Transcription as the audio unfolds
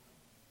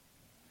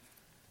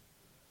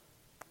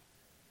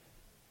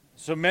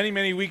So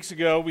many weeks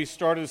ago, we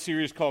started a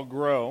series called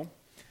Grow,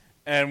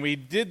 and we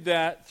did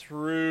that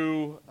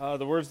through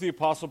the words of the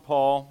Apostle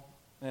Paul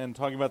and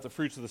talking about the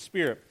fruits of the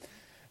Spirit.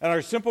 And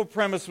our simple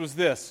premise was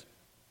this,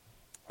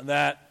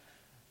 that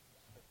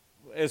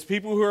as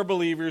people who are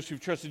believers,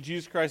 who've trusted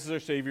Jesus Christ as their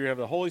Savior, have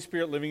the Holy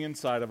Spirit living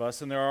inside of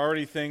us, and there are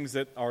already things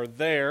that are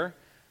there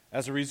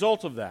as a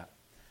result of that.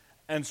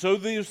 And so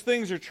these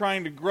things are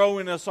trying to grow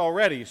in us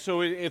already.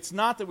 So it's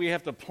not that we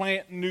have to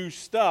plant new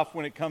stuff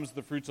when it comes to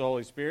the fruits of the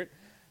Holy Spirit.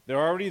 They're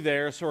already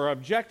there. So our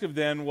objective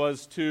then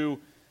was to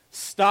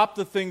stop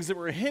the things that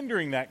were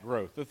hindering that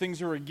growth, the things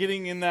that were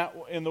getting in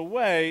the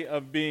way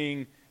of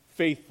being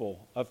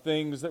faithful, of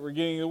things that were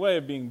getting in the way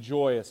of being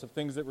joyous, of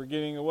things that were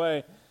getting in the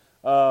way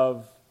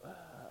of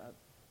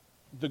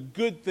the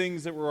good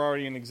things that were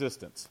already in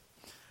existence.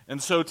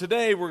 And so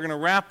today we're going to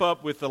wrap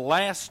up with the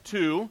last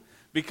two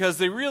because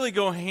they really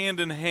go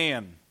hand in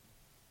hand.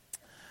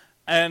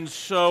 And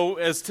so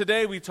as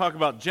today we talk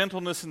about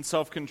gentleness and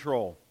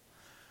self-control,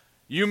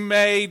 you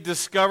may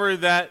discover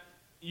that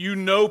you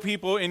know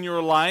people in your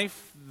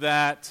life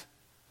that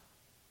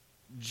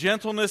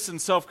gentleness and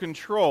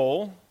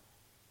self-control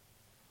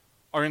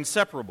are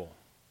inseparable.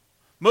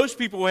 Most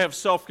people who have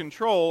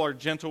self-control are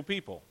gentle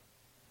people.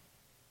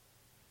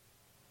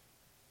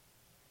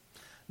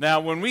 Now,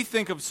 when we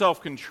think of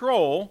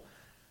self-control,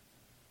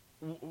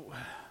 well,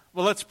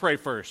 let's pray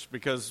first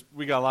because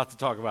we got a lot to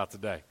talk about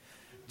today.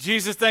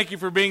 Jesus, thank you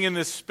for being in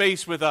this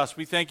space with us.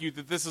 We thank you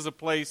that this is a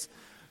place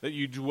that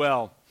you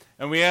dwell.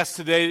 And we ask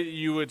today that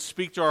you would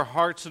speak to our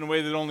hearts in a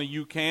way that only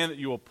you can, that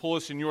you will pull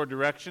us in your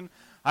direction.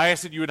 I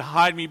ask that you would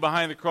hide me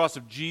behind the cross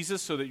of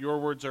Jesus so that your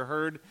words are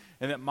heard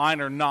and that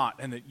mine are not,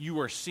 and that you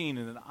are seen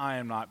and that I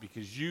am not,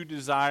 because you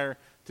desire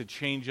to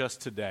change us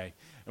today.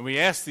 And we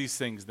ask these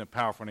things in the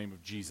powerful name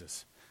of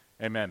Jesus.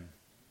 Amen.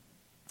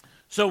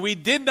 So we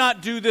did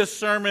not do this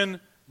sermon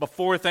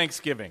before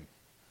Thanksgiving.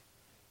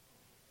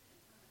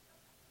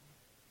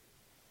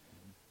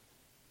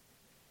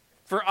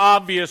 For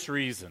obvious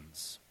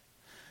reasons.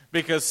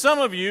 Because some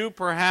of you,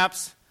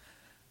 perhaps,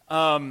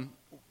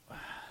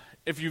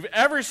 if you've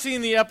ever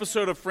seen the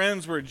episode of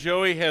Friends where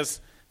Joey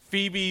has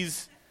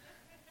Phoebe's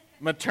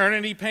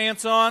maternity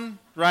pants on,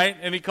 right?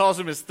 And he calls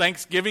them his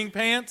Thanksgiving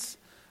pants.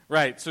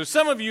 Right, so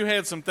some of you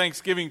had some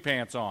Thanksgiving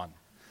pants on.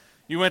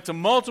 You went to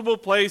multiple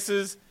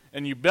places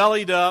and you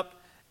bellied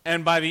up,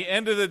 and by the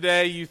end of the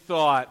day you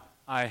thought,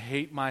 I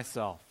hate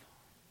myself,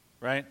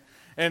 right?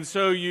 And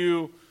so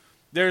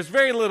there's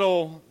very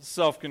little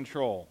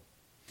self-control.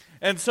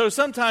 And so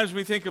sometimes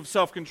we think of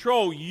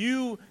self-control,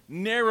 you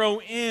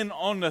narrow in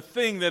on the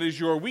thing that is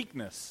your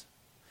weakness.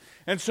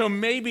 And so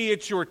maybe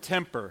it's your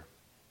temper.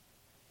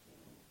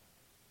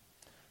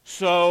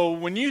 So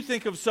when you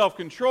think of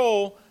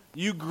self-control,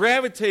 you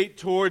gravitate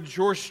towards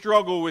your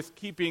struggle with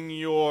keeping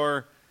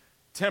your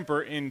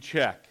temper in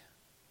check.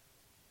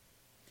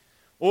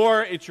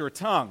 Or it's your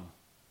tongue.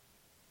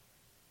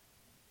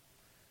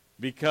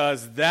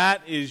 Because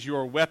that is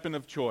your weapon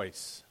of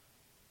choice.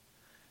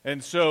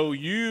 And so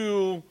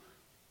you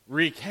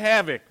wreak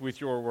havoc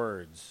with your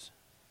words.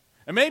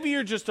 And maybe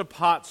you're just a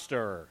pot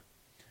stirrer.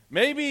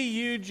 Maybe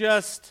you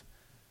just,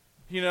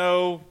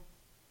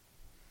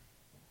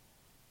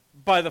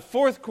 by the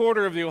fourth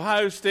quarter of the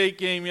Ohio State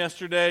game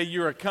yesterday,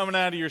 you were coming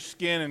out of your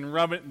skin and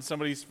rubbing it in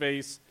somebody's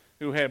face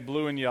who had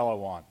blue and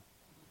yellow on.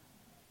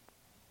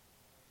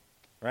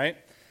 Right?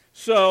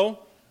 So,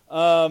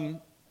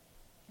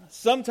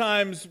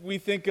 sometimes we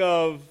think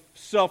of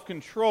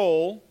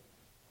self-control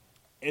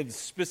in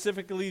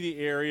specifically the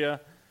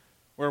area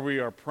where we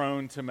are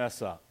prone to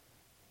mess up.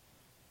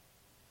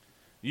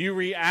 You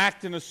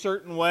react in a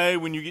certain way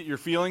when you get your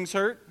feelings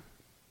hurt.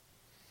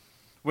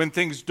 When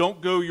things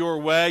don't go your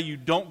way, you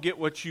don't get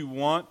what you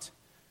want,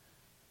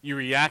 you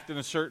react in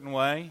a certain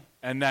way,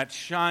 and that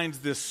shines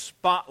this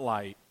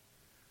spotlight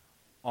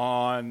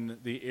on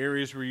the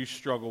areas where you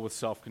struggle with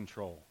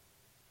self-control.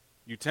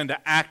 You tend to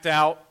act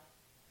out,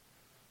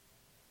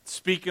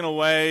 speak in a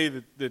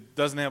way that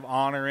doesn't have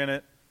honor in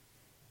it.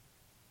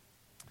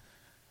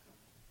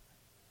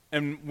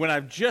 And when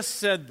I've just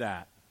said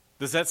that,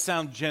 does that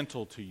sound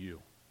gentle to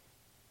you?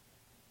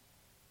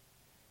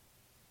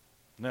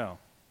 No.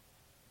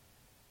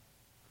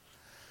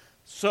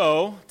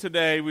 So,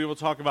 today we will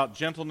talk about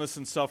gentleness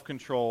and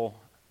self-control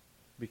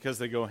because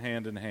they go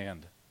hand in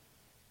hand.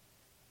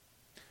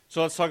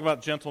 So let's talk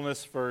about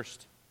gentleness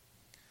first.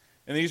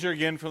 And these are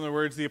again from the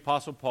words of the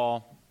Apostle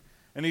Paul.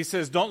 And he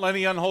says, don't let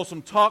any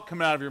unwholesome talk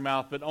come out of your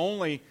mouth, but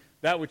only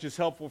that which is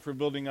helpful for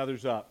building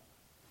others up.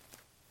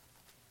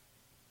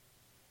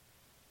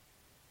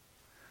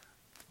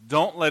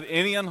 Don't let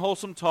any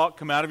unwholesome talk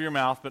come out of your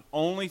mouth, but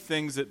only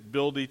things that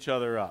build each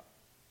other up.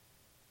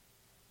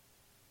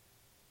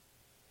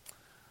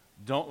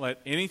 Don't let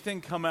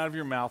anything come out of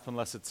your mouth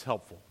unless it's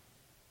helpful.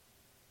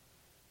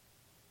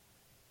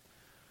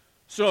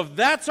 So if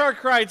that's our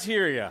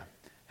criteria,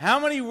 how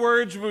many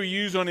words will we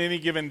use on any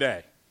given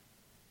day?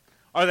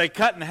 Are they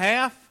cut in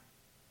half?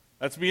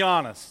 Let's be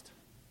honest.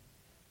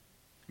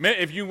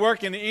 If you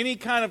work in any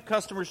kind of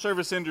customer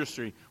service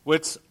industry,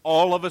 which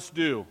all of us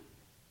do,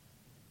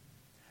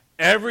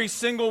 Every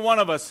single one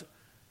of us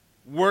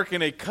work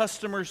in a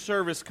customer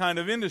service kind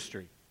of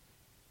industry.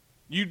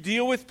 You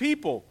deal with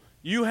people.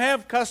 You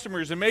have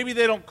customers, and maybe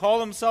they don't call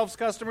themselves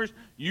customers.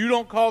 You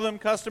don't call them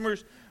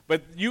customers,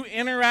 but you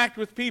interact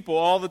with people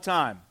all the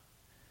time.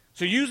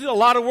 So use a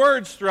lot of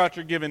words throughout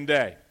your given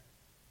day.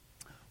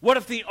 What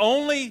if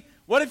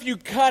you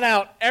cut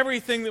out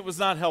everything that was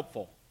not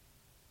helpful?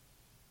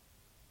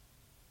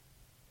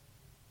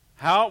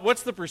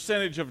 What's the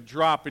percentage of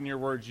drop in your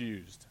words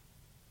used?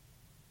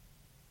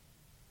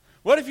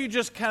 What if you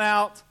just cut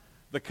out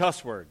the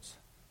cuss words?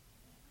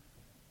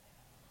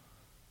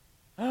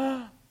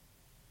 I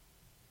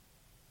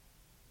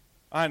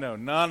know,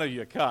 none of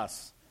you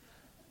cuss.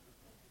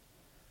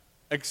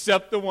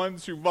 Except the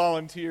ones who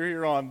volunteer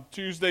here on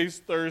Tuesdays,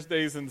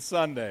 Thursdays, and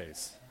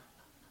Sundays.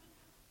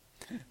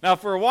 Now,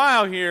 for a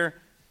while here,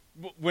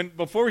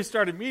 before we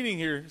started meeting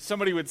here,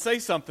 somebody would say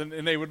something,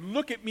 and they would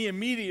look at me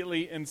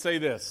immediately and say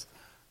this: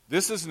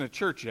 "This isn't a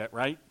church yet,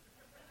 right?"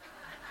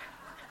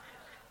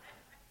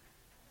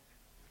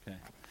 Okay.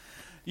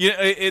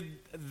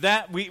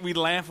 We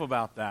laugh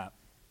about that,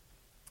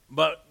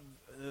 but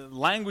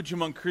language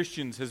among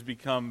Christians has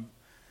become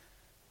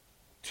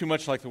too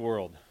much like the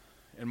world.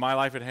 In my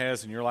life it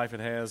has, in your life it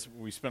has.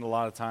 We spend a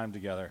lot of time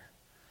together.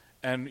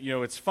 And,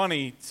 it's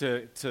funny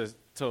to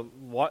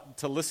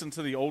listen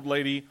to the old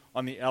lady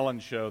on the Ellen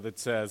show that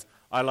says,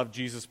 "I love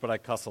Jesus, but I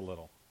cuss a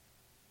little."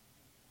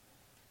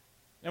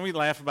 And we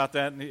laugh about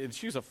that, and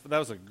that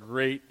was a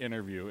great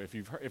interview.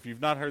 If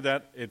you've not heard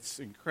that, it's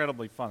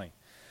incredibly funny.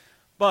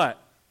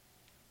 But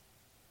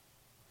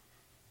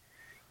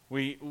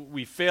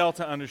we fail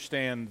to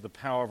understand the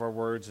power of our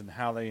words and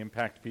how they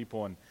impact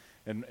people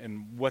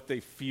and what they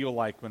feel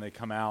like when they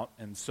come out.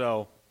 And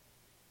so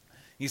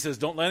he says,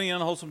 don't let any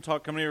unwholesome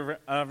talk come out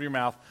of your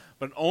mouth,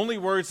 but only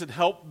words that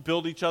help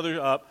build each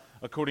other up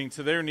according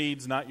to their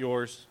needs, not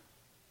yours.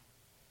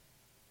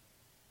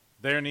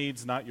 Their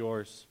needs, not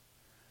yours.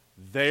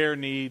 Their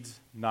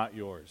needs, not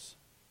yours.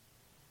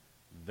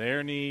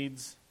 Their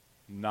needs,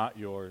 not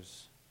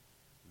yours.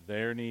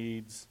 Their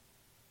needs,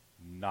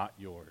 not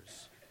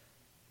yours.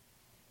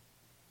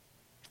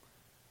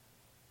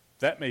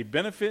 That may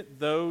benefit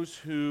those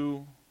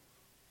who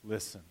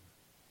listen.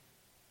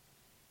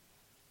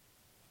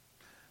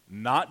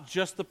 Not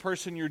just the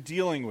person you're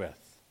dealing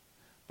with,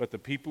 but the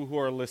people who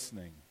are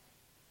listening.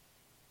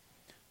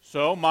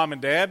 So, mom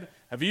and dad,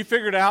 have you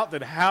figured out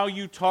that how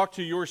you talk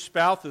to your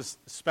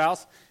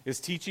spouse is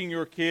teaching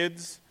your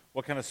kids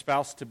what kind of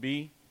spouse to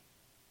be?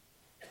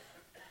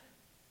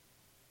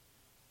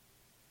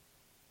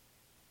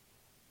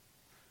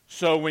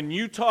 So when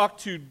you talk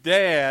to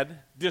dad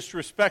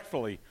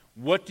disrespectfully,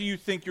 what do you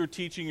think you're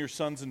teaching your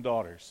sons and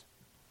daughters?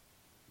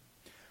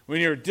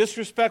 When you're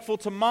disrespectful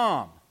to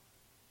mom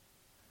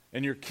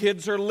and your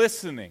kids are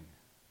listening,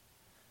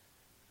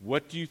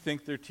 what do you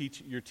think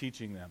you're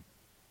teaching them?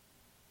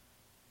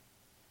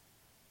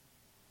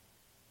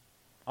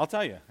 I'll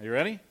tell you. Are you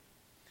ready?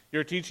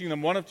 You're teaching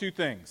them one of two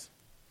things.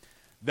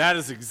 That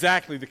is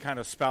exactly the kind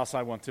of spouse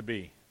I want to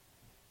be.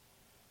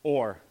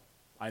 Or,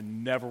 I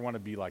never want to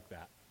be like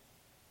that.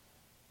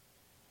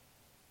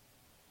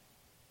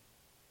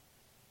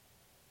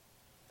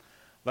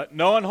 Let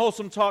no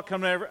unwholesome talk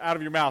come out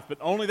of your mouth, but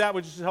only that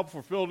which is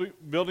helpful for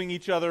building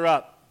each other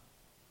up,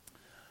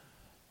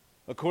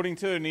 according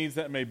to their needs,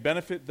 that may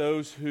benefit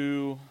those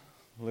who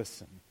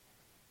listen.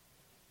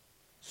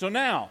 So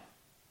now,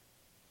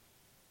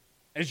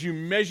 as you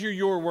measure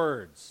your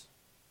words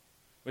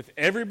with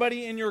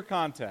everybody in your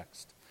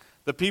context,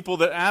 the people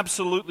that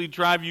absolutely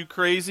drive you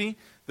crazy,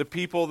 the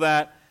people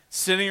that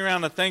sitting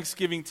around a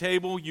Thanksgiving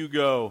table, you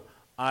go,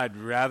 I'd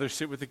rather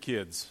sit with the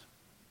kids.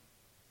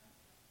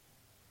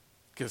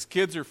 Because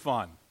kids are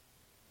fun.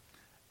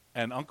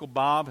 And Uncle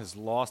Bob has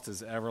lost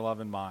his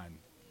ever-loving mind.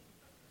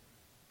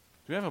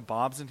 Do we have a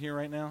Bob's in here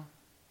right now?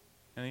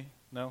 Any?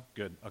 No?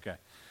 Good. Okay.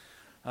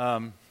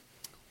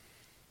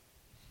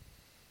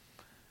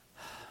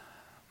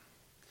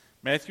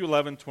 Matthew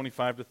 11,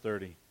 25 to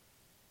 30.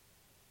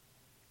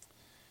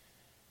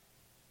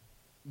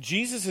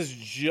 Jesus has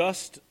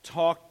just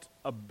talked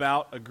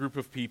about a group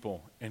of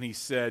people, and he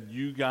said,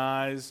 you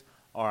guys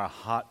are a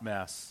hot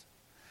mess.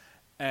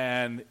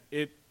 And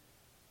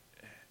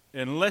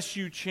unless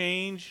you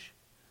change,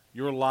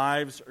 your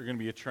lives are going to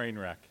be a train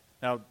wreck.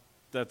 Now,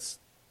 that's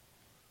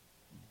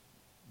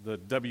the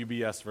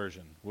WBS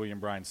version, William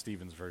Bryan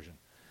Stevens version.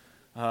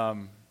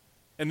 And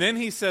then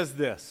he says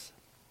this,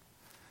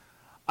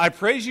 I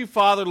praise you,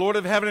 Father, Lord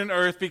of heaven and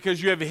earth,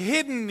 because you have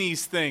hidden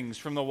these things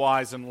from the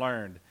wise and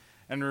learned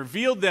and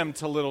revealed them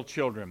to little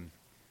children.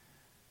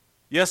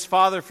 Yes,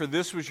 Father, for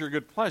this was your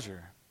good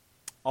pleasure.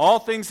 All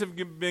things have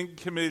been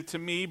committed to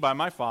me by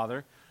my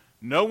Father.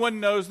 No one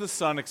knows the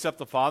Son except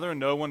the Father, and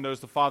no one knows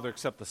the Father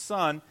except the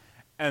Son,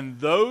 and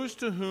those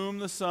to whom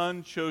the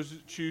Son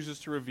chooses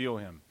to reveal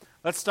him.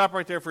 Let's stop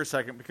right there for a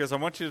second, because I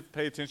want you to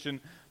pay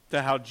attention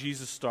to how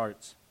Jesus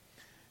starts.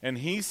 And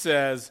he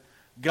says,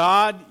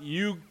 God,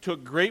 you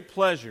took great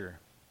pleasure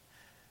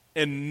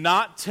in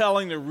not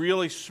telling the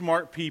really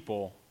smart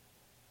people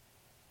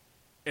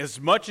as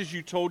much as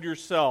you told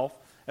yourself,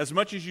 as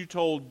much as you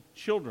told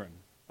children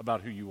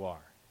about who you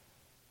are.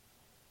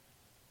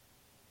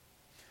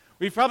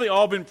 We've probably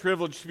all been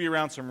privileged to be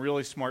around some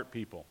really smart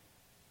people.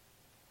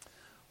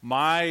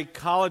 My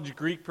college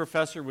Greek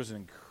professor was an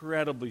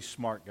incredibly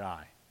smart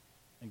guy.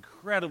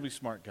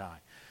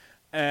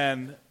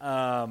 And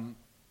a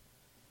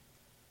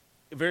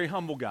very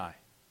humble guy.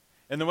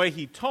 And the way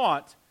he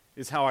taught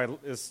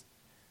is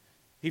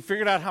he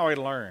figured out how I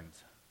learned.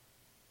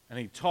 And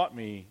he taught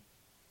me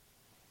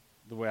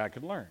the way I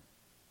could learn.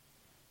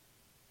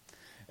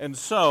 And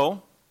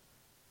so,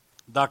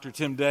 Dr.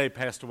 Tim Day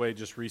passed away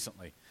just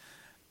recently.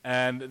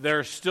 And there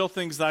are still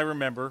things that I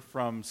remember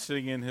from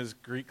sitting in his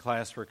Greek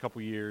class for a couple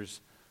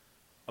years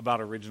about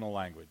original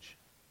language.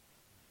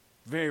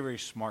 Very, very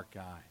smart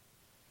guy.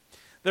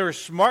 There were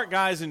smart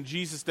guys in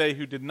Jesus' day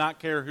who did not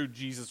care who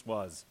Jesus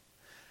was.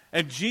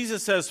 And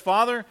Jesus says,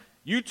 Father,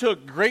 you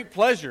took great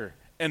pleasure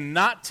in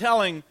not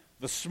telling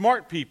the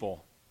smart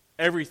people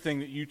everything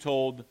that you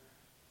told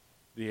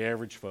the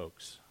average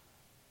folks.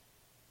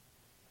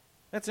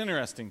 That's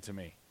interesting to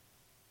me.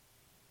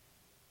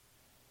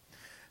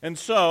 And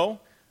so,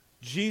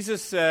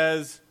 Jesus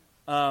says,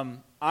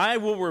 I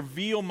will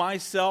reveal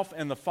myself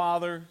and the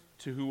Father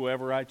to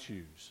whoever I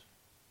choose.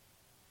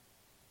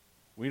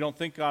 We don't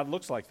think God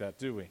looks like that,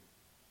 do we?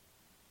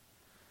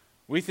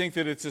 We think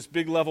that it's this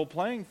big level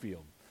playing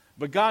field.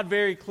 But God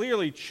very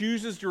clearly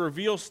chooses to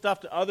reveal stuff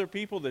to other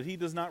people that He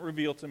does not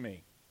reveal to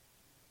me.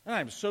 And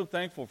I'm so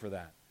thankful for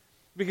that.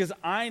 Because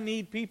I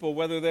need people,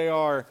 whether they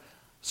are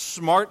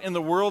smart in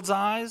the world's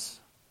eyes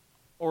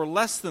or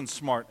less than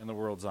smart in the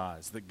world's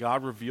eyes, that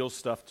God reveals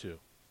stuff to.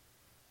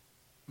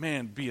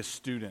 Man, be a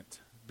student.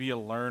 Be a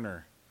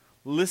learner.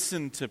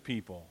 Listen to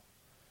people.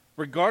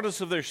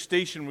 Regardless of their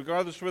station,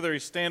 regardless of whether they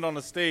stand on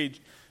a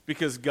stage,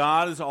 because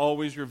God is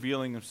always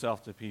revealing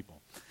Himself to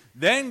people.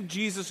 Then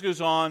Jesus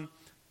goes on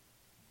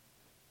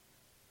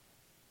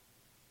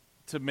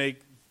to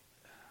make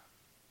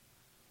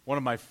one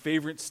of my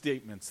favorite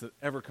statements that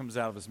ever comes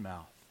out of His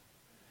mouth.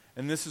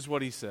 And this is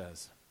what He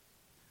says.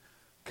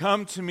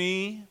 Come to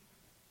me,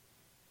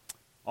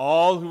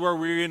 all who are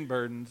weary and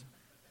burdened,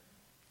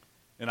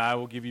 and I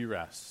will give you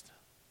rest.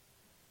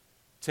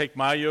 Take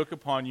my yoke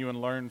upon you and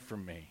learn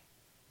from me,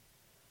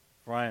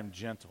 for I am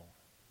gentle,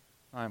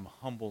 I am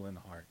humble in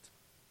heart.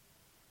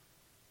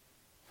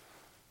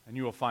 And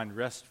you will find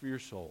rest for your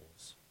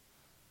souls,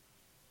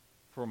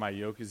 for my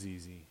yoke is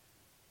easy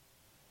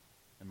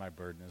and my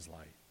burden is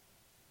light.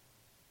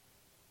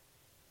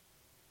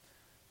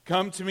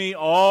 Come to me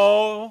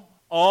all.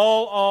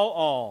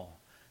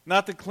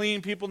 Not the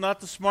clean people, not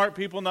the smart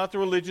people, not the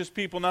religious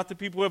people, not the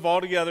people who have it all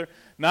together,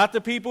 not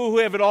the people who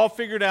have it all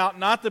figured out,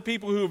 not the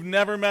people who have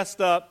never messed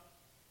up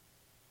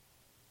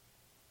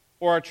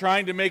or are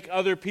trying to make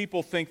other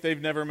people think they've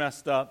never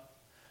messed up.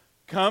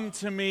 Come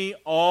to me,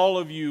 all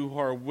of you who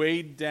are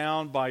weighed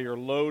down by your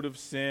load of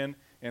sin,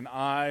 and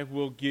I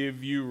will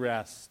give you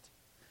rest.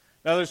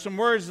 Now there's some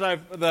words that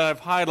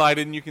I've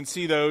highlighted, and you can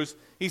see those.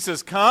 He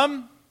says,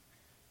 come,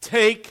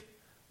 take,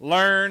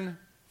 learn,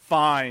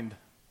 find.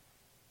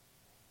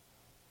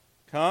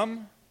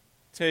 Come,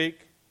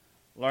 take,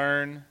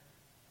 learn,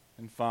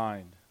 and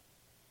find.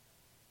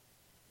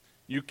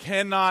 You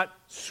cannot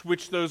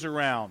switch those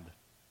around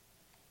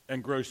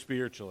and grow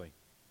spiritually.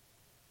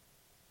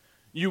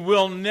 You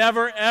will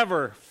never,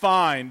 ever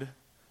find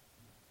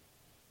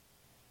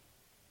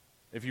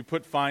if you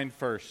put find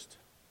first.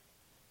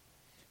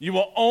 You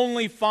will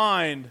only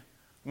find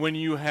when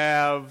you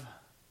have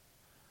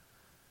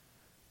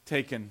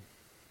taken,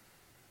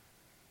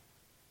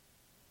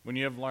 when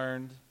you have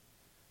learned,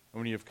 and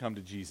when you have come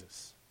to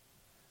Jesus.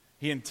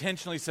 He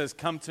intentionally says,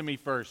 come to me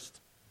first.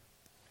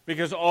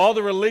 Because all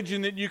the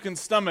religion that you can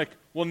stomach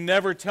will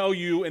never tell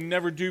you and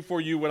never do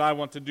for you what I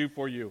want to do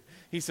for you.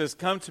 He says,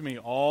 come to me,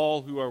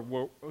 all who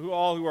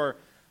are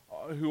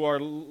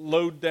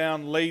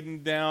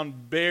laden down,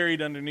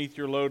 buried underneath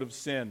your load of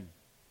sin.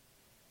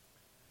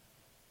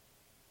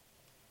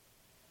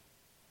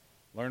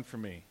 Learn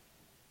from me.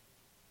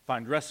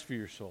 Find rest for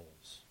your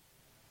souls.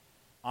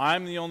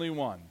 I'm the only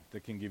one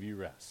that can give you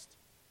rest.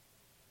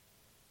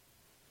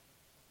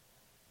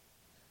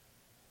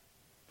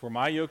 For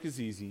my yoke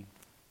is easy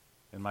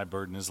and my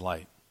burden is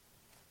light.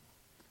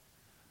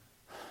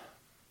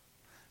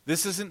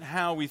 This isn't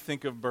how we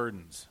think of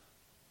burdens.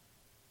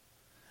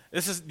 Do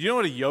you know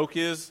what a yoke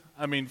is?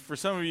 I mean, for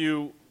some of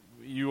you,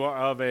 you are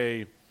of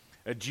a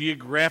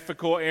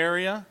geographical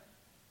area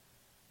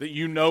that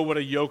you know what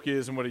a yoke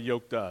is and what a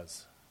yoke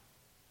does.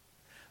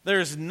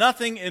 There's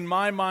nothing in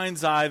my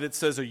mind's eye that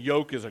says a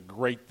yoke is a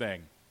great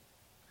thing.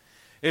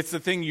 It's the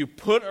thing you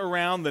put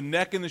around the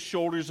neck and the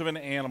shoulders of an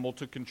animal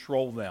to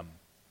control them,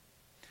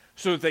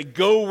 so that they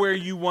go where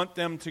you want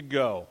them to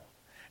go.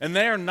 And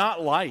they are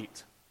not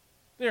light.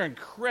 They're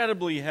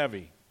incredibly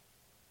heavy.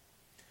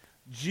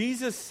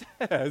 Jesus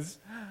says,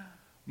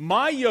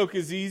 my yoke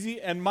is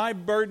easy and my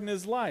burden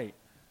is light.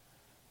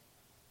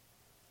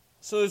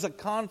 So there's a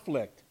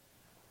conflict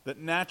that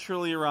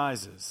naturally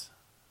arises.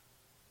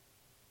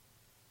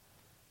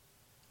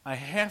 I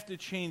have to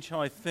change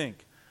how I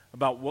think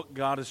about what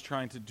God is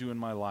trying to do in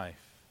my life.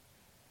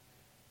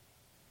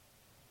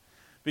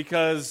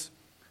 Because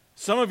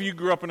some of you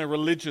grew up in a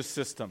religious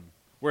system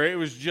where it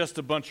was just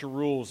a bunch of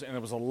rules and it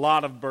was a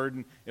lot of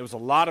burden, it was a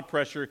lot of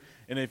pressure,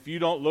 and if you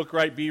don't look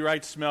right, be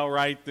right, smell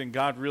right, then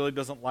God really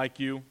doesn't like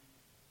you.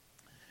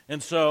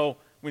 And so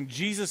when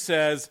Jesus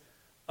says,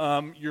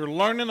 you're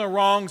learning the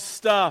wrong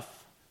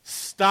stuff,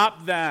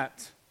 stop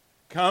that.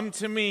 Come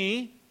to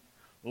me,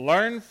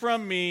 learn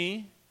from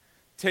me,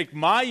 take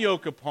my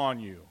yoke upon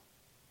you,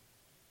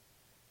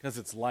 because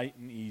it's light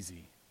and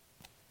easy.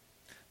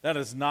 That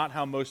is not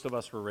how most of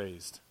us were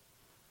raised.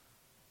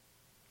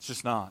 It's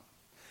just not.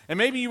 And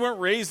maybe you weren't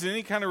raised in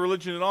any kind of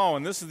religion at all,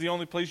 and this is the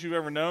only place you've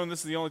ever known, this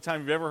is the only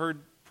time you've ever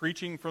heard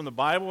preaching from the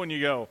Bible, and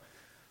you go,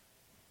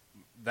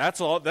 that's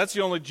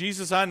the only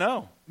Jesus I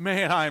know.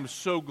 Man, I am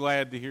so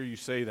glad to hear you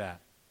say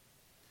that.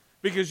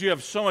 Because you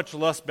have so much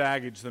less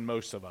baggage than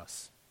most of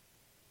us.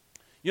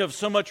 You have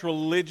so much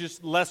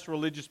less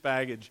religious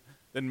baggage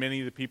than many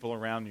of the people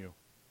around you.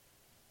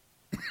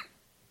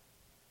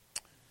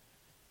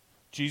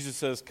 Jesus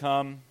says,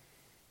 come,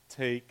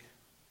 take,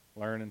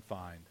 learn, and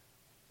find.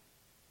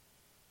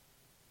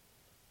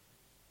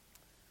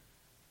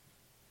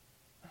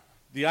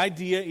 The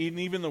idea, and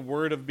even the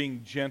word of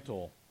being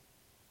gentle,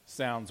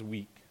 sounds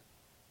weak.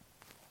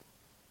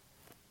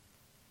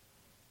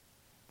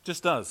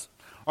 Just does.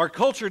 Our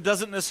culture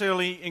doesn't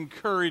necessarily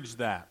encourage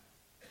that.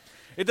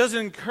 It doesn't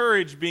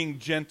encourage being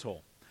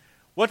gentle.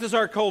 What does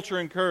our culture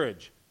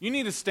encourage? You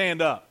need to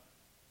stand up.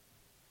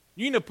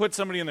 You need to put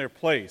somebody in their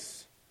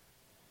place.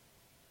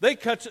 They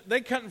cut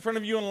in front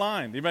of you in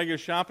line. Anybody go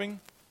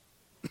shopping?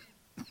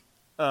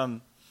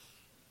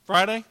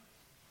 Friday?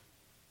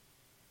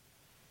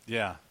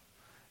 Yeah.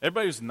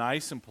 Everybody was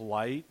nice and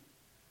polite.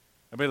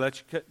 Everybody let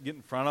you get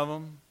in front of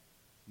them.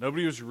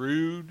 Nobody was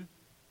rude.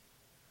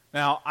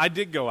 Now, I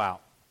did go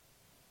out.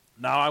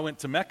 Now, I went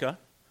to Mecca,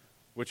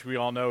 which we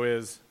all know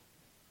is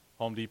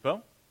Home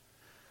Depot.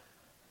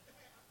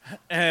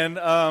 And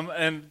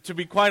to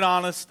be quite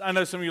honest, I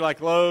know some of you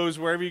like Lowe's,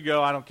 wherever you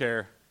go, I don't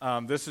care.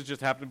 This has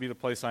just happened to be the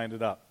place I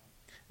ended up.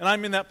 And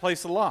I'm in that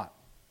place a lot.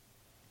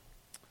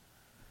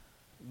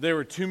 There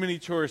were too many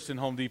tourists in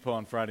Home Depot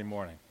on Friday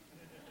morning.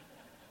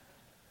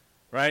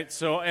 Right?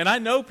 So, and I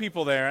know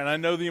people there, and I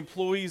know the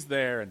employees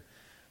there. And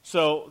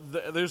so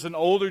there's an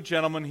older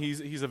gentleman.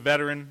 He's a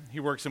veteran. He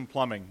works in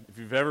plumbing. If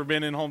you've ever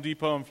been in Home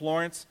Depot in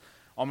Florence,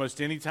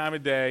 almost any time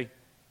of day,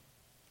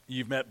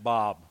 you've met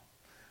Bob.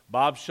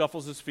 Bob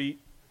shuffles his feet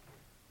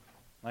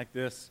like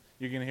this.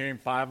 You can hear him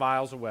 5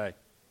 aisles away.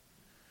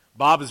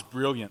 Bob is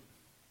brilliant.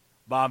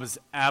 Bob is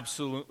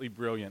absolutely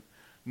brilliant.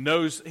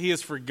 He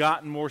has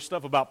forgotten more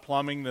stuff about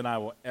plumbing than I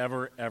will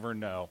ever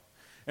know.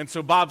 And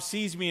so Bob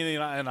sees me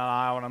in an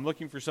aisle, and I'm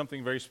looking for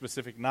something very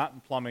specific, not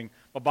in plumbing,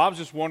 but Bob's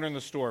just wandering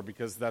the store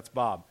because that's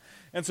Bob.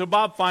 And so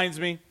Bob finds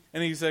me,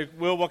 and he said,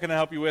 Will, what can I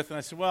help you with? And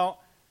I said,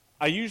 well,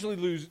 I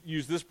usually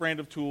use this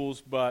brand of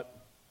tools, but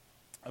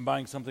I'm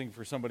buying something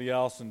for somebody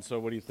else, and so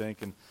what do you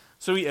think? And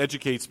so he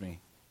educates me.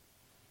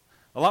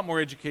 A lot more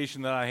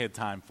education than I had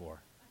time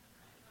for.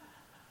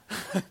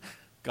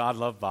 God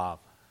love Bob.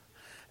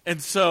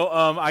 And so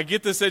I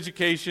get this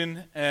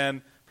education,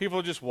 and people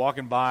are just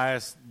walking by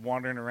us,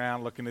 wandering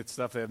around, looking at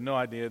stuff. They have no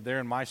idea. They're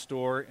in my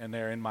store, and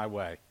they're in my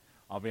way.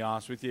 I'll be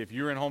honest with you. If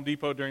you were in Home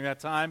Depot during that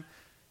time,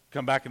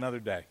 come back another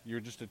day. You're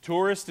just a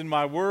tourist in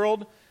my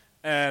world.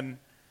 And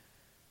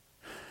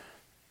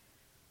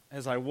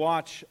as I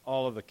watch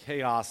all of the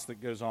chaos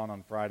that goes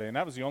on Friday, and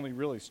that was the only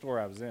really store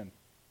I was in,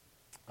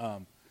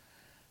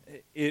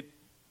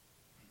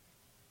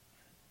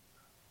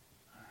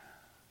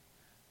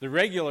 the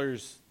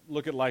regulars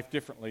look at life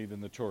differently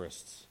than the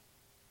tourists.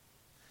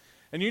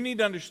 And you need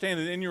to understand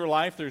that in your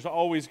life, there's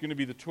always going to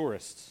be the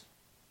tourists.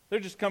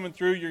 They're just coming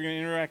through. You're going to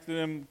interact with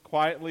them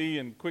quietly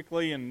and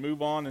quickly and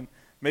move on and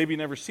maybe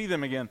never see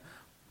them again.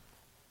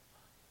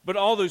 But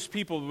all those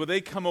people, will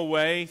they come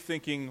away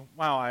thinking,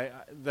 wow,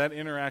 that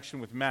interaction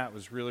with Matt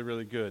was really,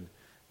 really good.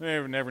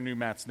 They never knew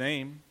Matt's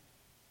name.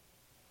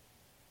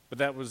 But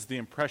that was the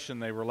impression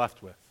they were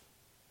left with.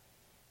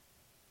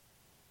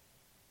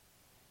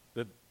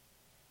 That,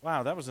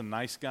 wow, that was a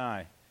nice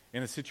guy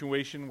in a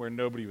situation where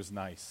nobody was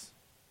nice.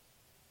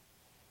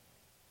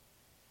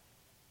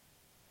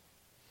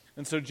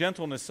 And so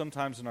gentleness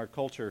sometimes in our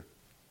culture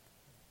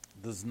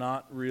does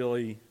not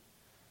really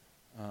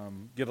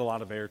get a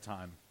lot of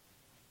airtime.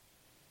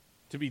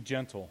 To be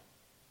gentle.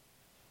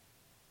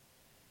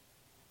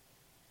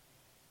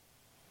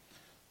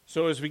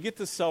 So as we get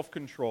to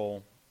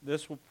self-control,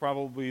 this will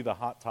probably be the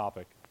hot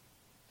topic.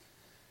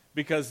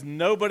 Because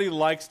nobody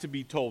likes to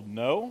be told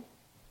no,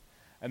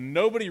 and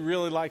nobody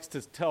really likes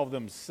to tell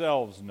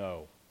themselves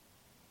no.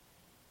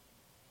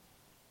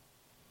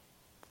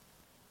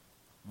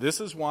 This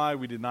is why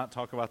we did not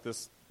talk about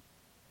this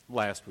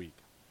last week.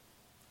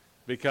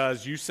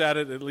 Because you sat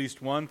at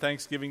least one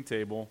Thanksgiving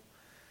table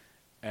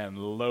and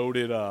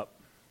loaded up,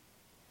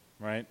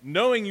 right?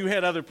 Knowing you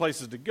had other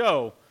places to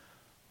go,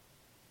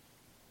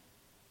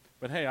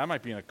 but hey, I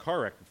might be in a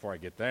car wreck before I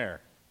get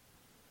there.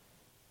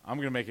 I'm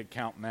going to make it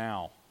count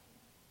now.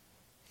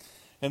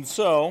 And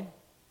so,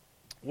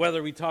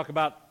 whether we talk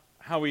about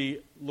how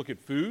we look at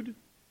food,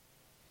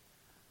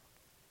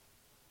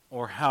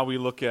 or how we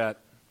look at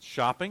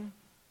shopping,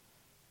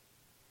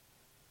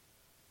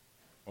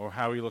 or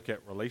how we look at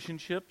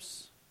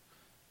relationships,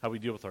 how we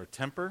deal with our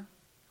temper,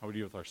 how we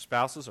deal with our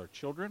spouses, our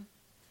children,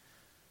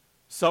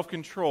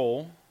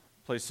 self-control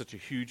plays such a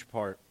huge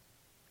part.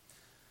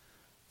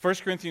 1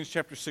 Corinthians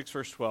chapter 6,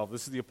 verse 12,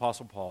 this is the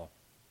Apostle Paul.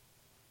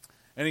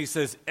 And he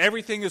says,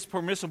 everything is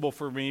permissible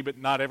for me, but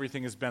not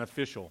everything is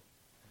beneficial.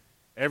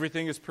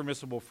 Everything is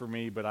permissible for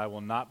me, but I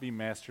will not be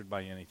mastered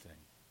by anything.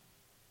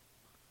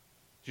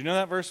 Do you know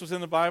that verse was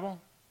in the Bible?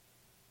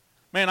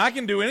 Man, I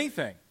can do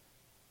anything.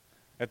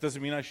 That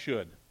doesn't mean I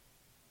should.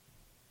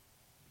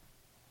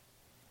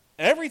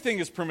 Everything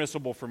is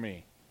permissible for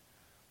me,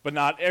 but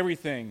not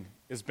everything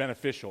is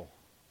beneficial.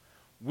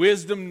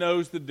 Wisdom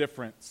knows the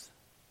difference.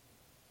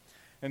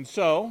 And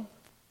so,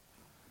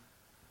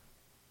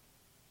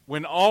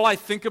 when all I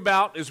think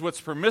about is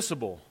what's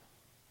permissible,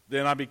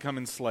 then I become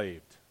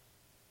enslaved.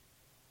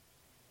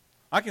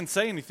 I can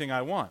say anything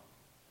I want.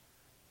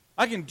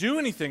 I can do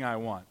anything I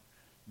want.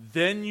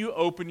 Then you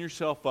open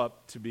yourself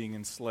up to being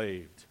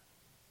enslaved,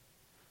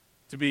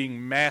 to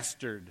being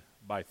mastered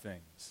by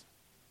things.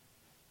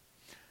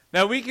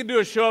 Now, we can do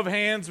a show of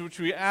hands, which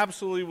we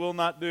absolutely will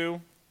not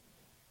do.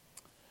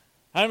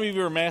 How many of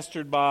you are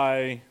mastered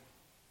by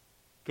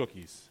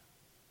cookies?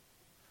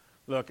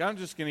 Look, I'm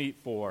just going to eat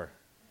 4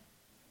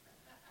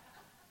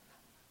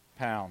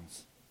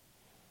 pounds.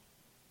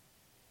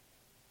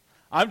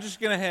 I'm just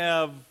going to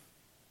have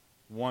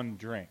 1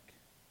 drink.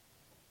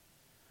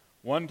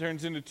 1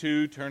 turns into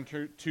 2,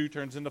 2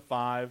 turns into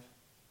 5.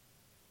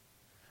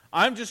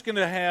 I'm just going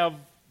to have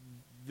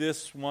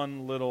this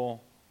one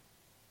little.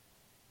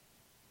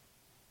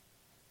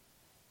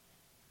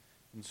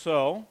 And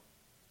so,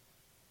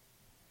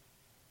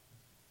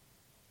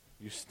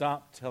 you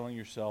stop telling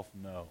yourself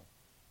no.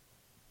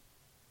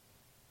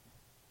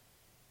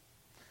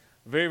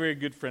 A very, very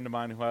good friend of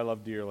mine who I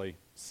love dearly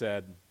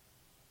said,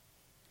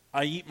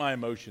 I eat my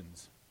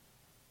emotions.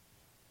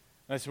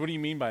 And I said, what do you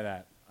mean by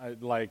that?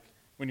 Like,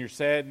 when you're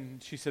sad?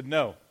 And she said,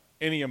 no,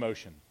 any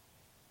emotion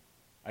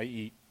I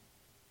eat.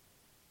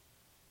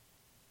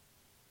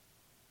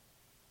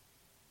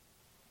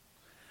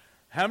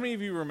 How many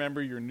of you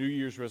remember your New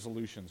Year's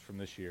resolutions from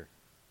this year?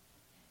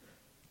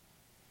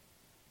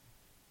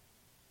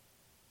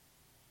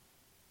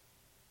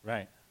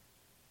 Right.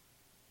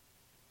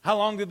 How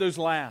long did those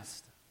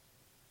last?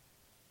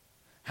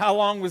 How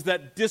long was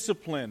that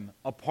discipline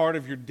a part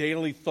of your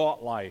daily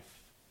thought life?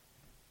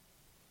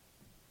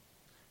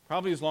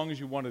 Probably as long as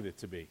you wanted it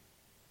to be.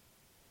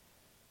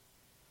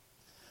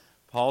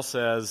 Paul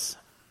says,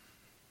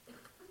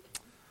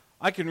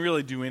 I can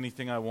really do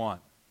anything I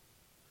want.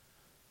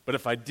 But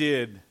if I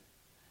did,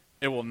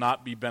 it will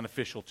not be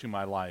beneficial to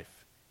my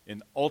life.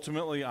 And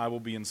ultimately, I will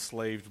be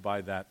enslaved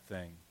by that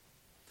thing.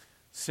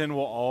 Sin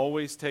will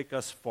always take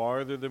us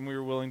farther than we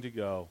are willing to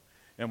go,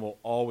 and will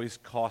always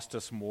cost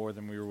us more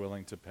than we are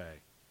willing to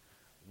pay.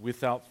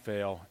 Without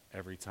fail,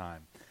 every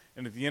time.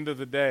 And at the end of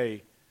the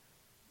day,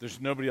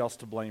 there's nobody else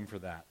to blame for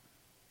that.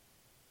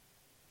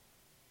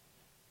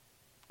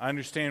 I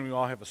understand we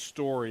all have a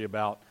story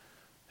about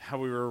how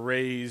we were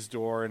raised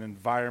or an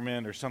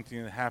environment or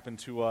something that happened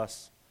to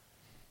us.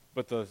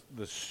 But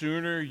the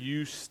sooner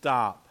you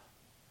stop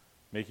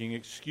making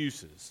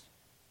excuses,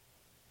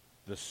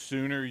 the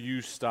sooner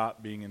you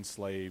stop being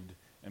enslaved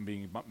and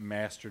being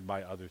mastered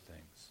by other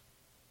things.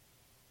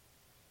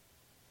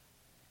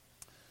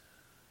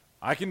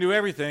 I can do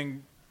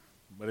everything,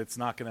 but it's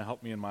not going to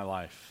help me in my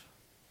life.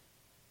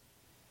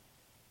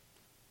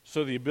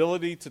 So the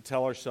ability to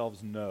tell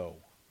ourselves no.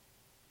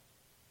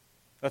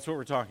 That's what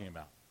we're talking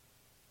about.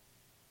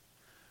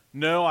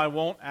 No, I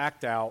won't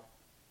act out.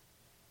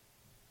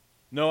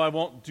 No, I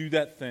won't do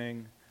that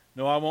thing.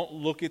 No, I won't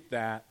look at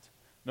that.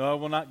 No, I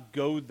will not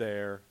go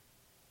there.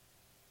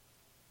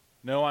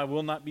 No, I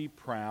will not be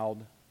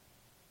proud.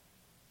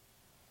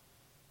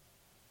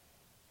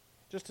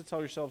 Just to tell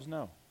yourselves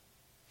no.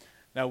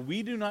 Now,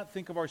 we do not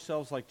think of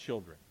ourselves like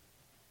children,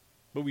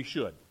 but we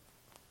should.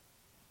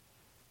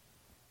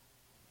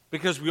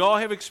 Because we all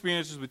have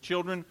experiences with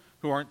children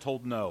who aren't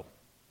told no.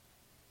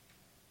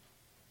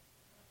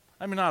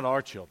 I mean, not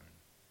our children.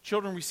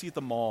 Children we see at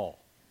the mall.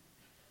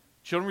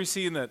 Children we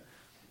see in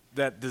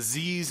that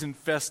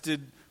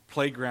disease-infested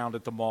playground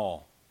at the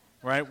mall.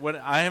 Right?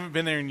 I haven't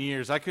been there in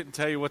years. I couldn't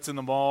tell you what's in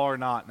the mall or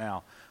not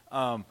now.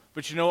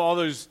 But you know all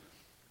those,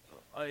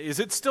 is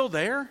it still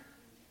there?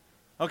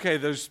 Okay,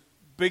 those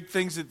big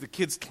things that the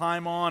kids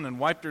climb on and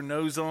wipe their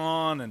nose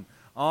on and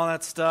all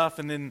that stuff.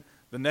 And then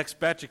the next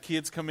batch of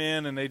kids come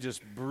in and they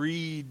just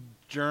breed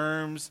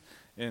germs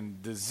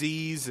and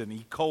disease and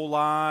E.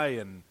 coli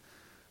and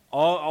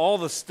all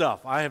the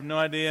stuff. I have no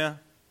idea.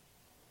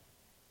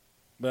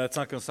 But that's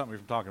not going to stop me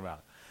from talking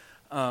about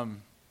it.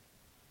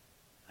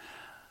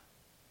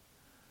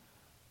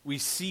 We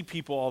see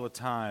people all the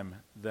time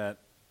that,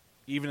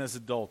 even as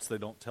adults, they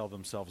don't tell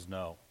themselves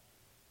no.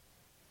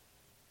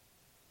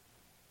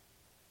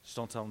 Just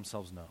don't tell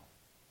themselves no.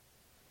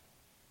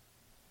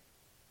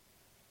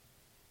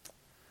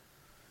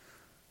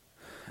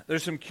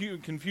 there's some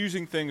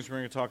confusing things we're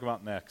going to talk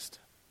about next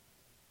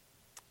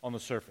on the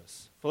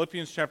surface.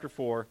 Philippians chapter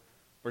 4,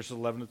 verses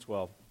 11 to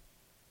 12.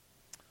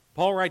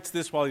 Paul writes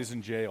this while he's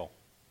in jail.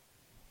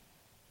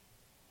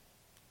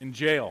 In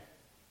jail.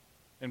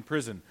 In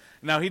prison.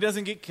 Now, he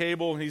doesn't get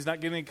cable. He's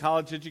not getting a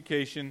college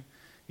education.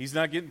 He's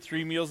not getting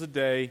 3 meals a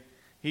day.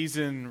 He's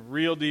in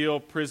real deal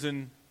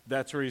prison.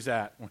 That's where he's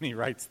at when he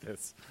writes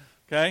this.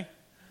 Okay?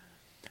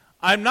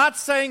 I'm not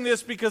saying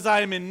this because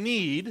I am in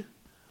need,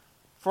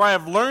 for I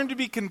have learned to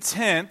be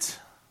content,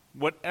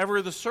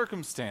 whatever the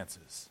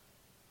circumstances.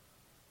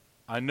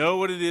 I know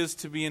what it is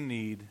to be in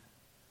need,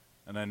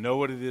 and I know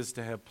what it is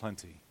to have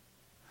plenty.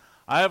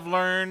 I have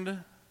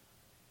learned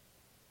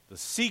the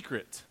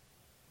secret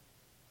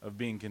of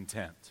being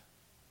content.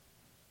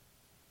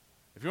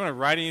 If you want to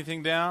write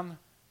anything down,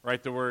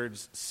 write the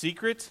words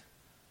secret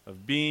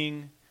of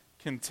being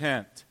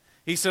content.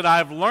 He said,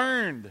 I've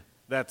learned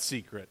that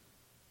secret.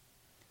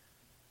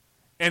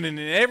 And in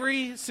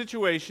every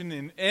situation,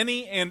 in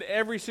any and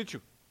every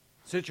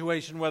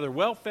situation, whether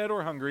well-fed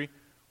or hungry,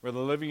 whether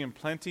living in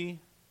plenty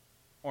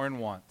or in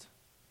want,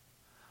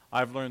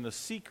 I've learned the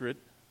secret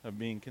of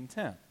being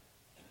content.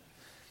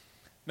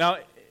 Now,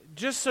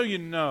 just so you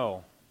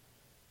know,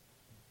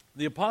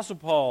 the Apostle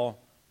Paul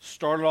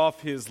started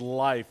off his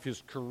life,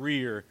 his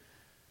career,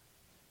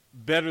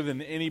 better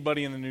than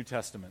anybody in the New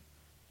Testament.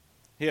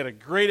 He had a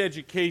great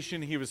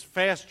education. He was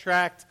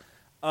fast-tracked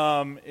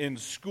in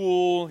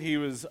school. He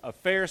was a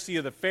Pharisee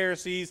of the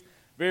Pharisees,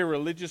 very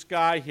religious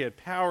guy. He had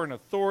power and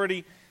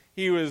authority.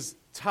 He was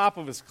top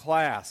of his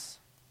class.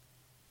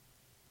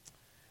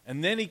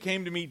 And then he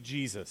came to meet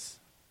Jesus.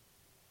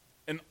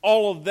 And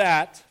all of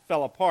that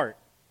fell apart.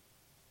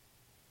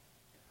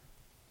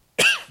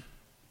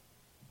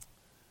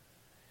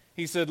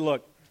 He said,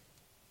 look,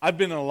 I've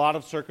been in a lot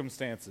of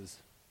circumstances.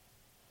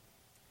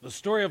 The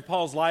story of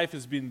Paul's life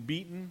has been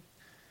beaten.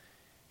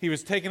 He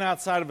was taken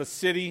outside of a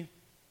city,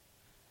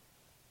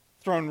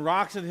 thrown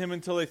rocks at him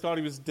until they thought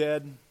he was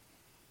dead.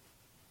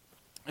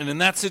 And in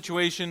that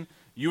situation,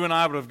 you and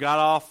I would have got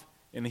off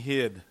and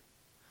hid.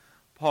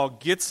 Paul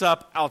gets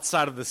up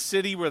outside of the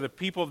city where the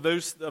people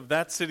of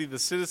that city, the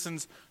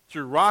citizens,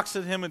 threw rocks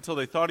at him until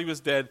they thought he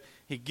was dead.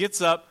 He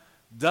gets up,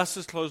 dusts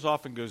his clothes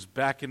off, and goes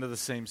back into the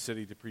same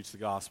city to preach the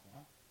gospel.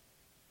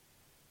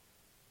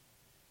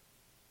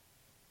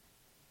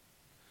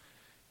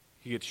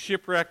 He gets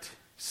shipwrecked,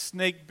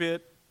 snake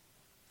bit,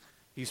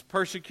 he's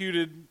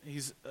persecuted,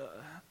 he's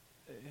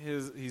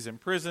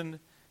imprisoned,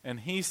 and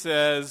he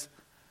says,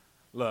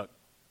 look,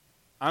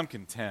 I'm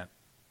content.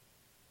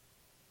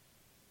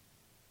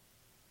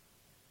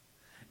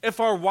 If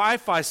our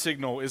Wi-Fi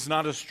signal is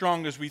not as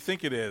strong as we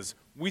think it is,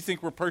 we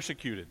think we're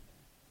persecuted.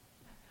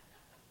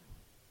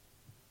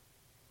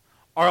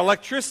 Our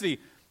electricity,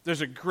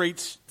 there's a great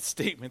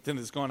statement that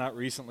has gone out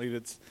recently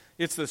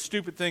it's the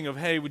stupid thing of,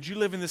 hey, would you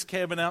live in this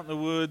cabin out in the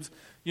woods,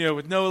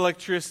 with no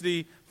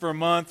electricity for a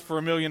month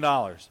for $1 million?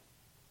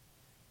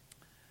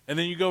 And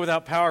then you go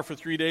without power for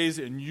 3 days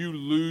and you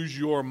lose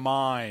your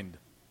mind.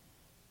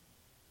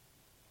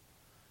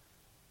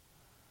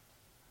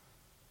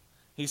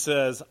 He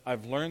says,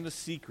 I've learned the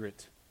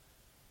secret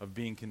of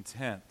being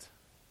content.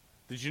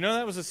 Did you know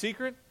that was a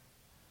secret?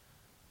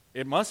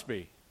 It must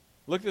be.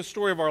 Look at the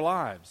story of our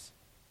lives.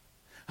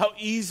 How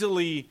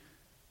easily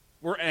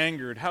we're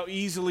angered, how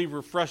easily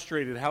we're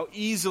frustrated, how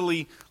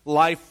easily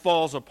life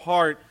falls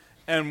apart,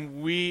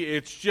 and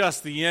it's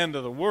just the end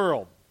of the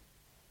world.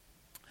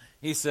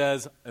 He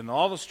says, in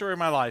all the story of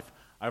my life,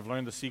 I've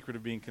learned the secret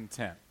of being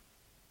content.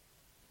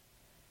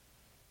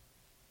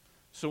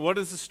 So what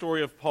is the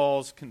story of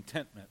Paul's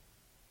contentment?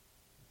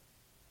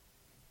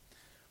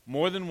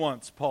 More than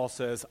once, Paul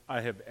says,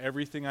 I have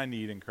everything I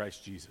need in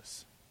Christ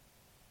Jesus.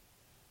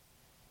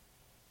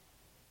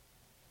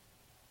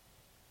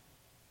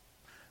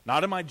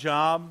 Not in my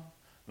job,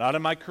 not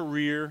in my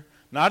career,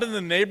 not in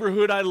the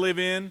neighborhood I live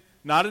in,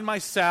 not in my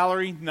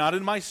salary, not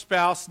in my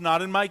spouse,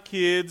 not in my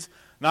kids,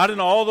 not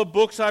in all the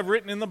books I've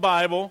written in the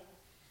Bible.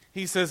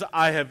 He says,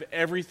 I have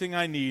everything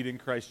I need in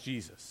Christ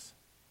Jesus.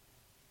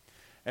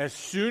 As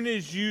soon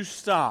as you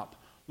stop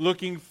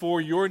looking for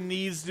your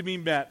needs to be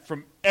met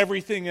from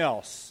everything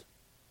else,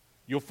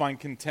 you'll find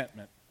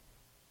contentment.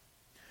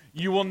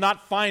 You will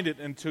not find it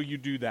until you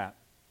do that.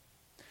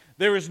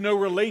 There is no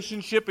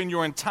relationship in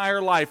your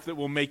entire life that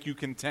will make you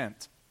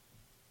content.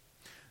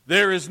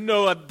 There is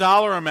no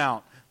dollar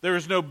amount. There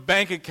is no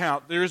bank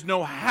account. There is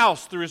no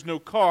house. There is no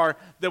car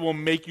that will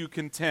make you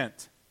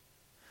content.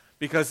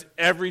 Because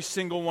every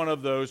single one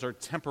of those are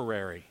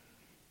temporary.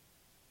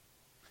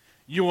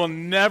 You will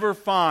never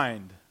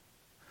find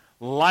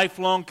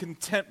lifelong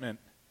contentment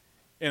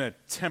in a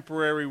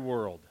temporary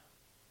world.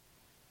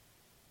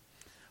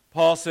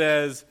 Paul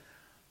says,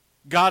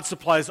 God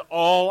supplies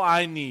all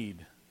I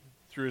need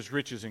through his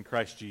riches in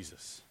Christ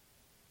Jesus.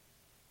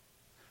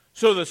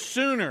 So the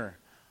sooner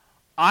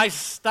I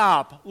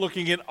stop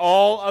looking at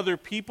all other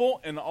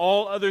people and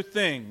all other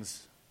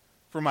things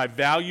for my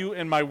value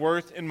and my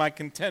worth and my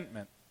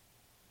contentment,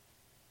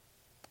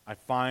 I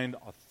find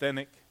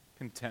authentic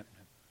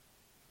contentment.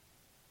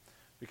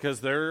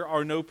 Because there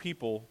are no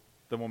people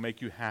that will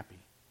make you happy.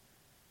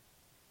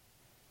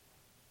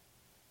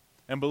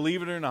 And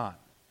believe it or not,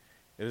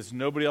 it is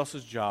nobody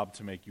else's job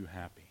to make you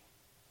happy.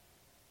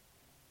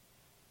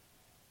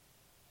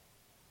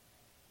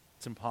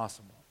 It's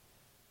impossible.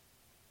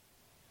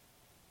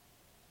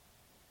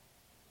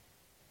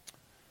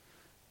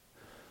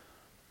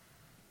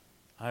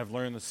 I have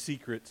learned the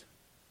secret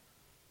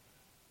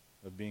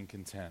of being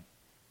content.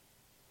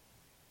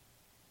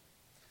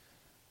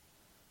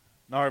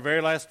 Now, our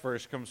very last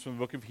verse comes from the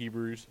book of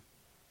Hebrews.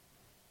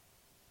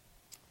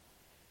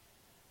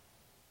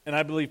 And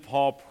I believe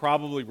Paul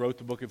probably wrote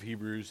the book of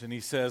Hebrews, and he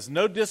says,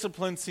 "No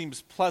discipline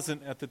seems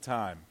pleasant at the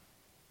time."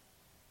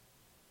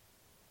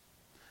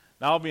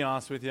 Now, I'll be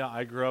honest with you,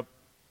 I grew up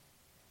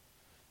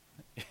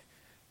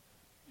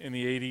in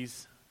the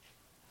 80s,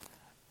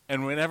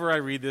 and whenever I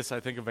read this, I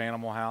think of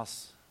Animal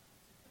House.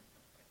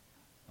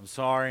 I'm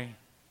sorry.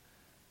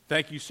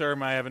 Thank you, sir.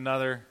 May I have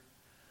another?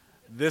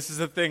 This is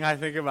the thing I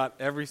think about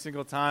every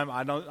single time.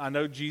 I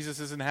know Jesus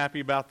isn't happy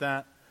about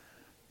that,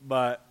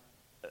 but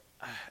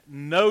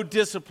no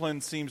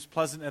discipline seems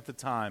pleasant at the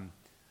time,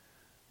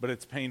 but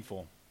it's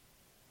painful.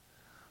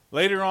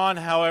 Later on,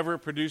 however, it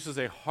produces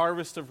a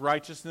harvest of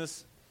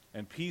righteousness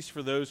and peace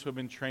for those who have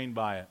been trained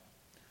by it.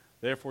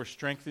 Therefore,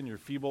 strengthen your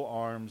feeble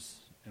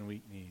arms and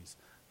weak knees.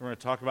 We're going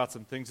to talk about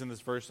some things in this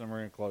verse, and we're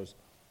going to close.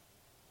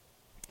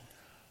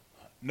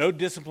 No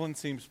discipline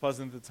seems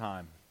pleasant at the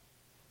time.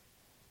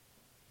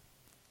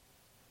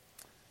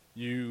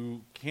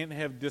 You can't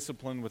have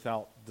discipline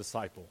without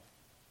disciple.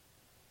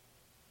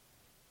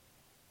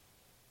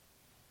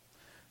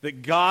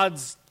 That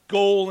God's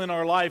goal in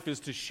our life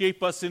is to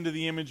shape us into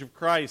the image of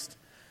Christ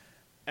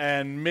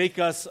and make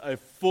us a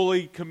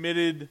fully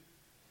committed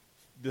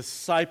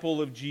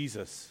disciple of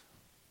Jesus.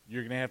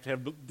 You're going to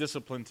have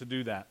discipline to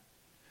do that.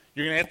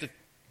 You're going to have to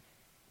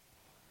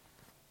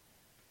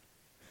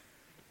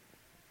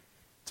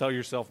tell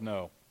yourself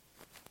no.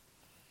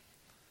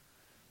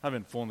 I've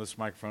been fooling this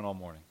microphone all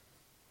morning.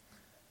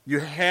 You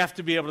have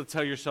to be able to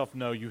tell yourself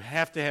no. You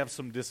have to have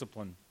some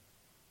discipline.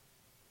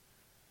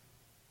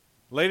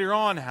 Later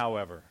on,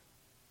 however,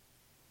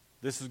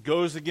 this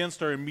goes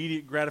against our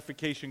immediate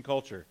gratification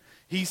culture.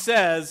 He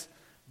says,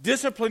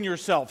 discipline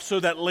yourself so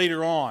that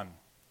later on,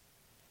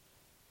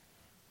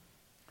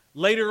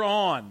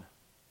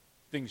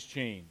 things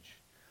change.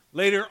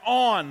 Later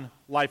on,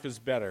 life is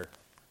better.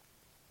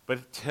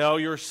 But tell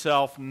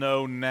yourself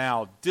no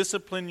now.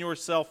 Discipline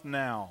yourself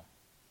now.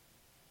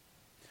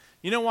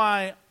 You know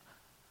why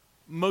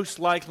most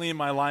likely in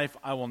my life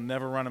I will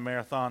never run a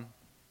marathon?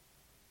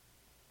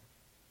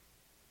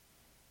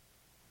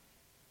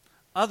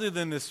 Other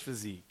than this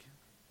physique.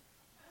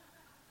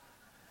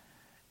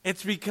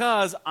 It's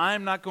because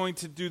I'm not going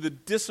to do the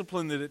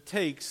discipline that it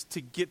takes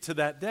to get to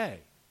that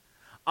day.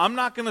 I'm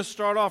not going to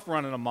start off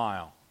running a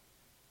mile.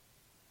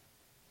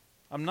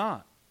 I'm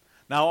not.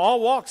 Now, I'll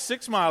walk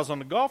 6 miles on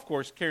the golf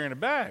course carrying a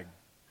bag,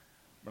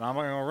 but I'm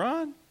not going to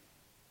run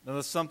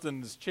unless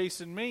something is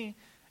chasing me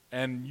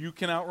and you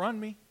can outrun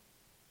me.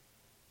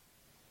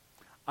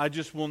 I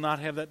just will not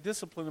have that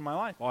discipline in my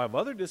life. I'll have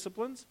other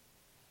disciplines.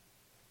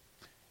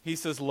 He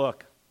says,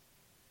 look,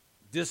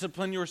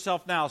 discipline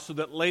yourself now so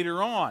that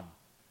later on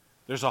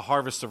there's a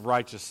harvest of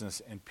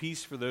righteousness and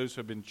peace for those who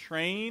have been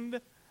trained,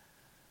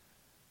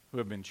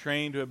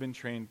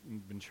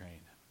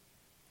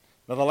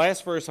 Now, the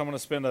last verse I'm going to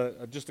spend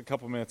just a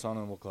couple minutes on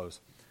and we'll close.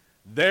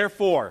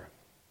 Therefore,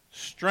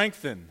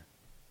 strengthen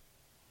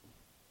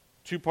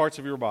 2 parts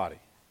of your body.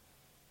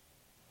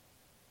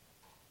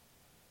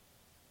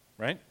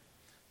 Right?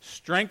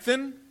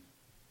 Strengthen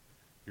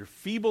your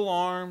feeble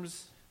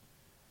arms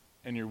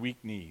and your weak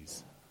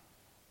knees.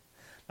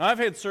 Now, I've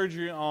had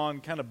surgery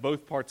on kind of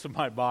both parts of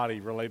my body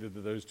related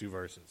to those 2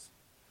 verses.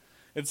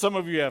 And some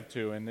of you have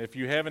too, and if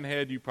you haven't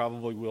had, you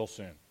probably will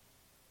soon.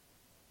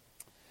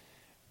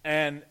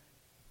 And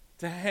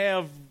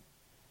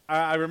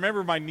I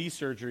remember my knee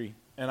surgery,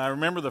 and I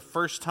remember the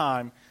first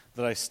time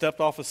that I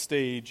stepped off a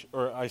stage,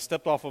 or I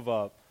stepped off of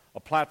a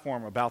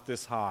platform about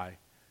this high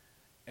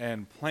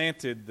and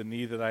planted the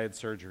knee that I had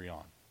surgery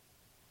on.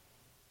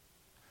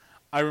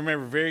 I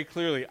remember very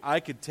clearly, I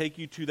could take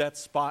you to that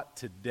spot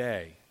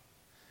today.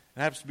 It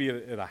happens to be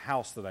at a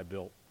house that I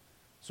built,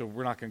 so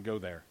we're not going to go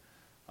there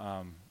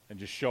and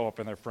just show up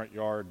in their front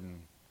yard.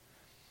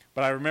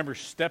 But I remember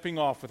stepping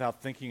off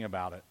without thinking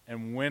about it,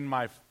 and when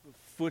my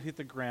foot hit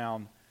the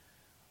ground,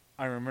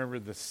 I remember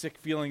the sick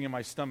feeling in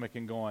my stomach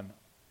and going,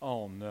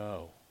 oh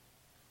no.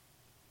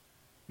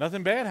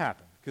 Nothing bad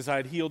happened because I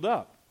had healed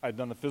up. I'd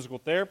done the physical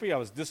therapy, I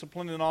was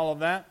disciplined in all of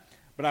that,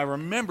 but I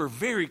remember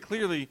very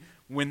clearly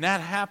when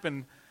that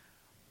happened,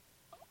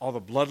 all the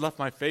blood left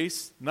my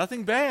face.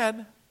 Nothing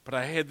bad, but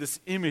I had this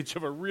image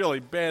of a really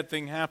bad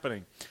thing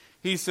happening.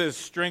 He says,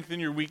 strengthen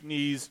your weak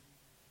knees,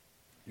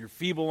 your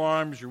feeble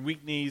arms, your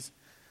weak knees.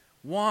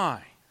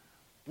 Why?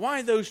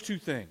 Why those 2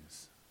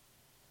 things?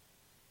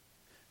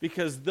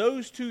 Because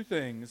those 2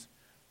 things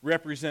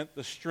represent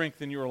the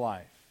strength in your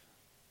life.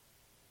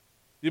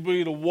 The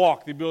ability to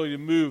walk, the ability to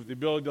move, the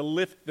ability to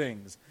lift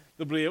things,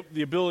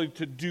 the ability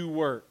to do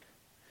work.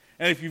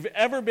 And if you've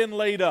ever been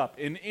laid up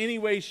in any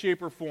way,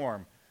 shape, or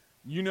form,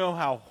 you know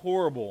how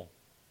horrible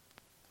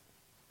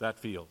that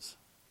feels.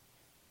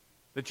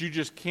 That you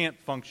just can't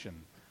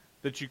function.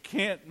 That you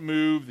can't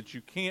move, that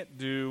you can't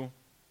do.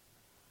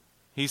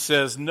 He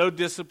says, no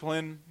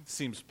discipline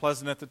seems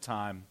pleasant at the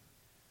time,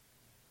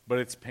 but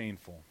it's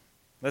painful.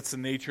 That's the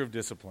nature of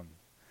discipline.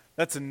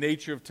 That's the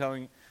nature of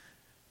telling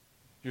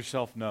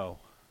yourself no.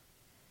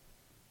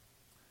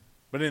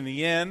 But in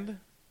the end,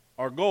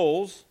 our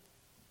goals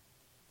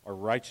are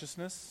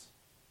righteousness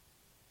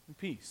and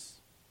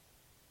peace.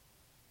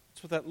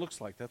 That's what that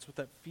looks like. That's what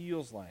that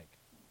feels like.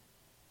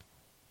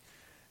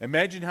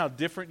 Imagine how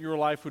different your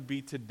life would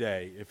be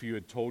today if you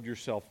had told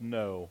yourself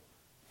no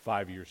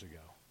 5 years ago.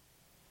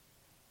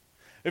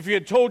 If you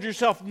had told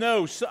yourself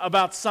no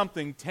about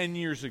something 10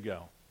 years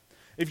ago.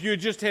 If you had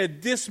just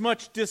had this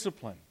much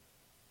discipline.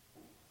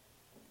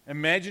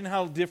 Imagine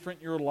how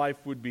different your life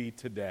would be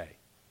today.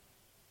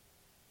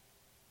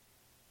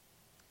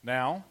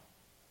 Now,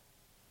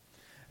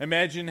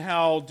 imagine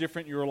how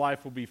different your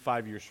life will be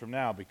 5 years from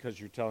now because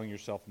you're telling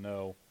yourself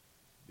no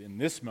in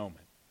this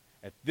moment,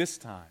 at this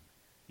time.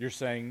 You're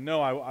saying,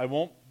 no, I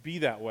won't be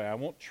that way. I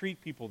won't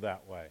treat people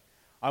that way.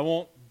 I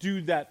won't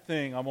do that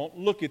thing. I won't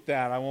look at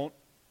that. I won't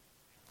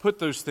put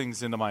those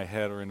things into my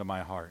head or into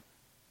my heart.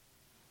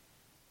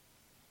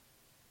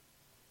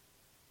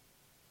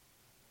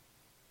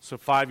 So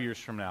 5 years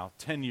from now,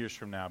 10 years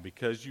from now,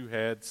 because you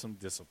had some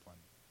discipline,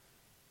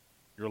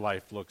 your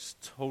life looks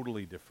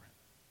totally different.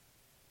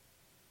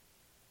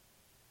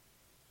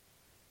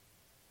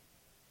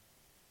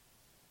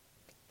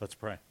 Let's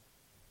pray.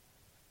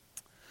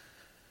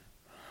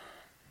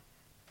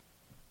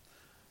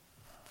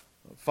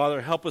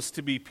 Father, help us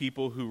to be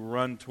people who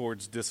run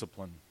towards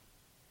discipline,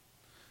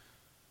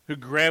 who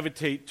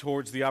gravitate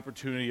towards the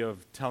opportunity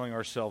of telling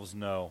ourselves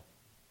no,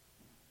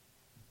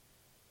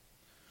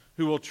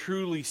 who will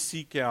truly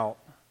seek out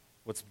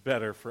what's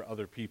better for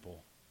other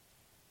people,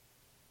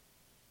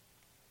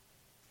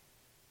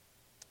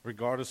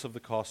 regardless of the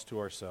cost to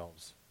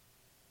ourselves,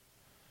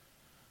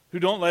 who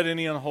don't let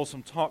any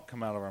unwholesome talk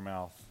come out of our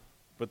mouth,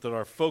 but that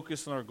our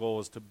focus and our goal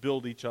is to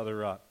build each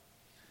other up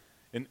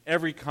in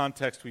every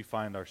context we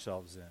find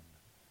ourselves in,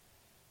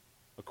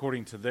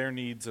 according to their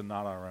needs and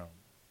not our own.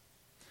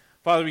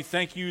 Father, we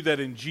thank you that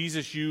in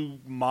Jesus you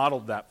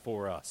modeled that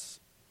for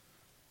us.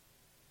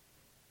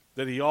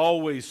 That he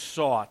always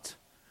sought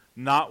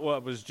not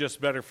what was just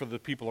better for the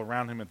people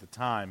around him at the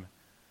time,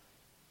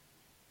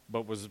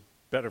 but was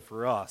better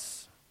for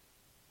us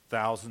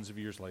thousands of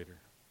years later.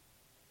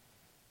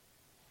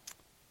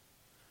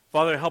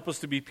 Father, help us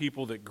to be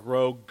people that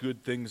grow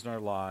good things in our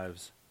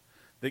lives,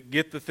 that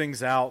get the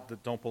things out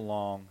that don't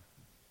belong,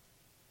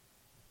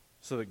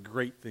 so that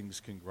great things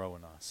can grow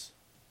in us.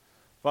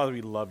 Father,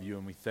 we love you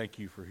and we thank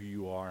you for who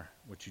you are,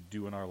 what you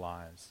do in our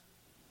lives,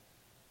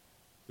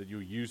 that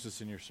you'll use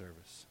us in your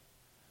service.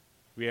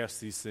 We ask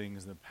these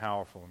things in the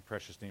powerful and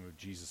precious name of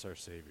Jesus, our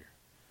Savior.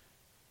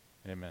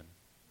 Amen.